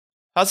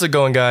How's it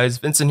going, guys?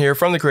 Vincent here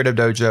from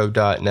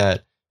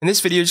thecreativedojo.net. In this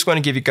video, I just want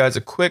to give you guys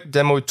a quick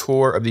demo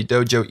tour of the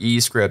Dojo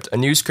Ease script, a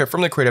new script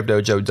from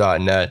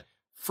thecreativedojo.net,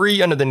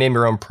 free under the name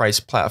your own price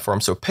platform,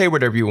 so pay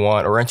whatever you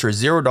want or enter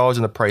 $0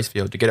 in the price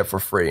field to get it for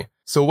free.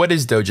 So what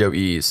is Dojo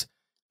Ease?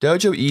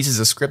 Dojo Ease is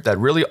a script that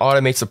really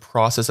automates the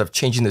process of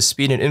changing the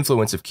speed and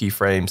influence of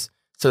keyframes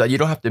so that you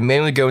don't have to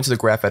manually go into the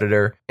graph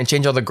editor and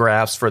change all the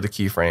graphs for the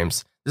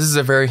keyframes. This is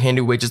a very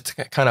handy way just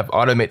to kind of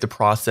automate the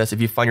process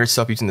if you find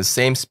yourself using the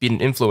same speed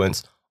and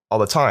influence all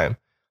the time.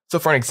 So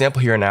for an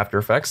example here in After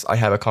Effects, I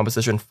have a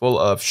composition full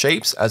of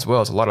shapes as well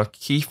as a lot of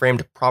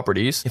keyframed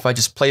properties. If I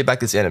just play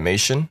back this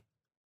animation,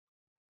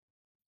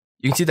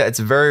 you can see that it's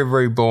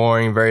very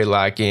boring, very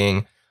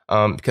lacking,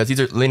 because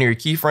these are linear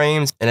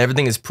keyframes and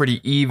everything is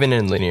pretty even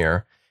and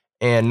linear.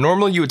 And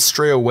normally you would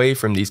stray away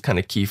from these kind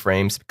of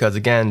keyframes because,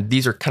 again,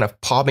 these are kind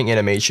of popping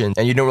animations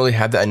and you don't really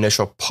have that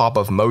initial pop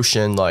of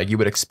motion like you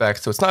would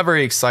expect. So it's not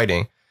very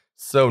exciting.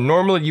 So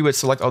normally you would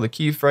select all the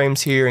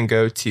keyframes here and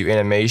go to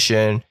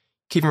Animation,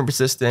 Keyframe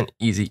Persistent,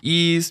 Easy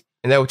Ease,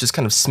 and that would just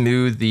kind of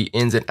smooth the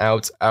ins and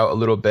outs out a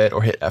little bit,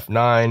 or hit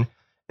F9.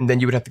 And then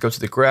you would have to go to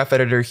the graph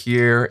editor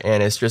here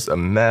and it's just a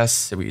mess.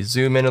 So we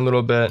zoom in a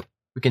little bit.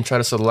 We can try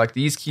to select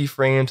these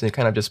keyframes and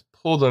kind of just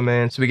pull them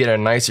in so we get a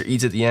nicer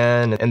ease at the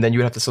end. And then you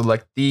would have to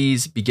select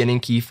these beginning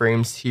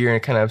keyframes here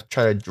and kind of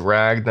try to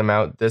drag them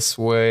out this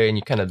way, and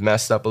you kind of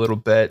mess up a little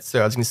bit.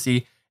 So as you can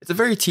see, it's a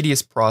very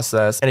tedious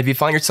process. And if you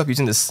find yourself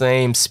using the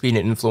same speed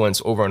and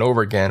influence over and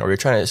over again, or you're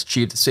trying to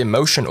achieve the same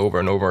motion over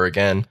and over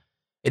again,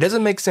 it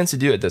doesn't make sense to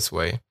do it this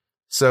way.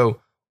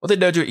 So what the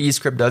Dojo Ease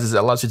script does is it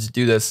allows you to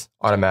do this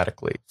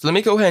automatically. So let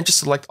me go ahead and just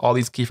select all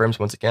these keyframes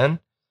once again,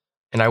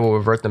 and I will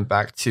revert them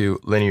back to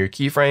linear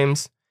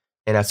keyframes.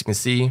 And as you can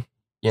see,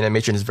 the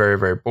animation is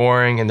very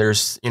boring, and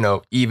there's,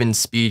 even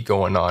speed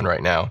going on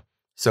right now.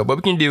 So what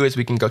we can do is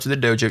we can go to the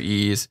Dojo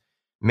Ease,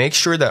 make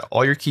sure that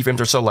all your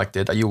keyframes are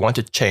selected that you want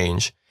to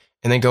change,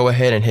 and then go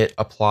ahead and hit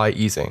Apply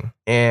Easing.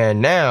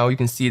 And now you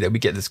can see that we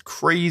get this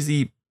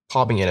crazy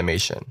popping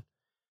animation.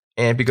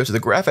 And if we go to the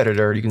graph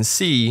editor, you can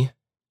see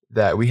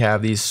that we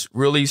have these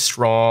really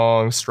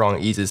strong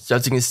eases. So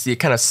as you can see, it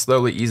kind of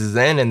slowly eases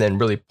in and then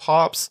really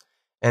pops,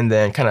 and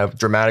then kind of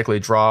dramatically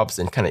drops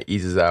and kind of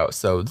eases out.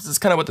 So this is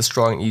kind of what the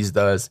strong ease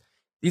does.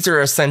 These are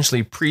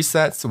essentially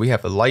presets. So we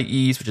have a light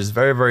ease, which is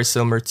very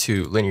similar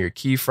to linear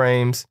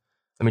keyframes.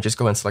 Let me just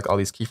go ahead and select all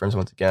these keyframes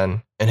once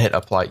again and hit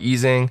Apply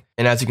Easing.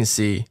 And as you can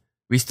see,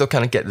 we still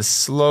kind of get the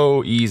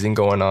slow easing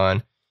going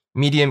on.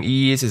 Medium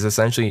ease is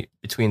essentially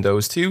between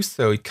those two.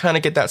 So you kind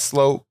of get that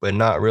slope, but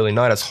not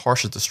as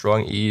harsh as the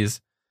strong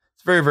ease.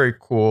 It's very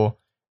cool.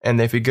 And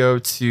then if we go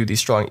to the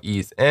strong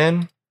ease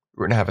in,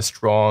 we're gonna have a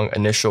strong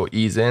initial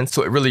ease in.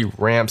 So it really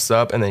ramps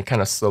up and then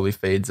kind of slowly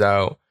fades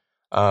out.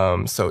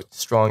 So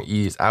strong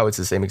ease out, it's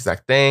the same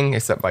exact thing,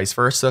 except vice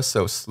versa.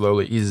 So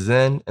slowly eases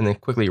in and then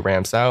quickly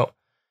ramps out.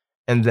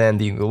 And then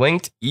the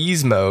linked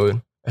ease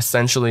mode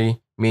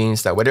essentially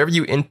means that whatever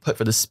you input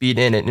for the speed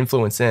in and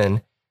influence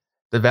in,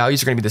 the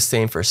values are going to be the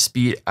same for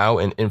speed out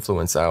and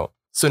influence out.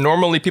 So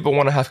normally people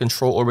want to have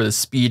control over the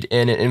speed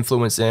in and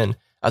influence in,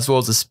 as well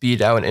as the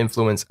speed out and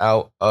influence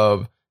out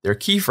of their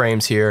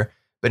keyframes here.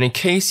 But in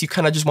case you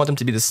kind of just want them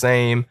to be the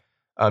same,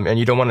 and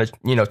you don't want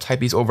to, type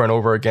these over and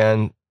over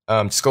again,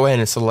 just go ahead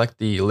and select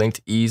the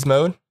linked ease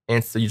mode.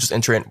 And so you just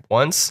enter it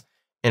once,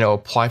 and it'll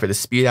apply for the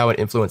speed out and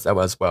influence out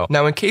as well.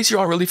 Now, in case you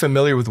aren't really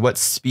familiar with what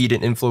speed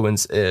and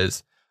influence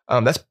is,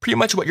 that's pretty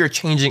much what you're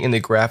changing in the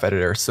graph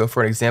editor. So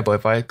for an example,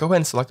 if I go ahead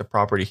and select a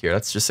property here,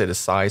 let's just say the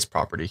size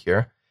property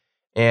here.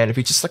 And if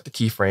we just select the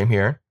keyframe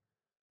here,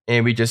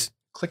 and we just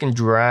click and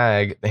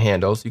drag the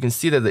handles, you can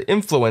see that the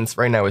influence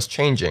right now is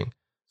changing.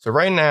 So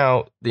right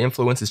now, the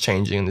influence is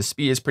changing and the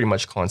speed is pretty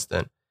much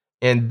constant.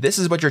 And this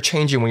is what you're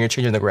changing when you're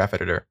changing the graph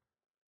editor.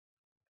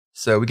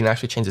 So we can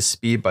actually change the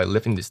speed by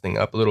lifting this thing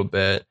up a little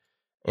bit.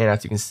 And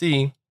as you can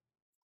see,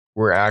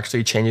 we're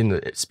actually changing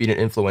the speed and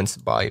influence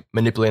by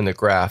manipulating the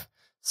graph.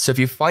 So if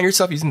you find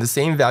yourself using the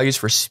same values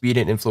for speed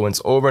and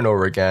influence over and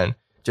over again,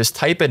 just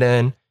type it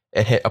in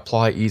and hit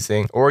Apply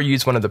Easing, or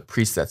use one of the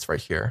presets right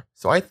here.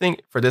 So I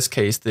think for this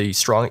case, the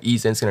strong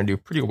ease in is going to do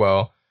pretty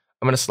well.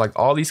 I'm going to select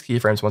all these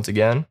keyframes once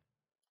again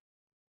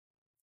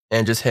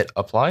and just hit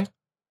Apply. And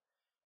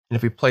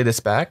if we play this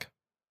back,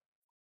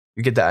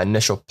 you get that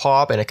initial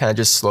pop and it kind of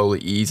just slowly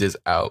eases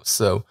out.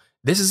 So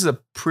this is a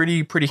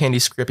pretty handy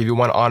script if you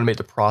want to automate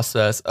the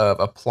process of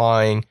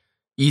applying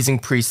easing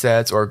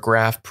presets or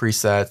graph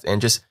presets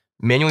and just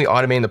manually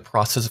automating the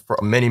process for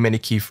many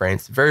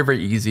keyframes.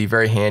 Very easy,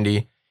 very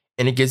handy,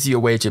 and it gives you a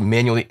way to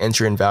manually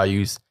enter in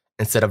values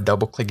instead of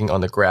double clicking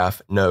on the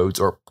graph nodes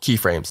or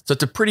keyframes. So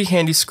it's a pretty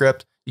handy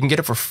script. You can get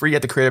it for free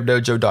at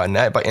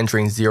thecreativedojo.net by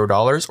entering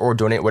 $0 or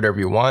donate whatever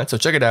you want. So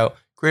check it out,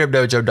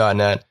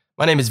 creativedojo.net.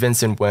 My name is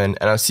Vincent Nguyen,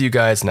 and I'll see you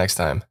guys next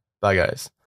time. Bye, guys.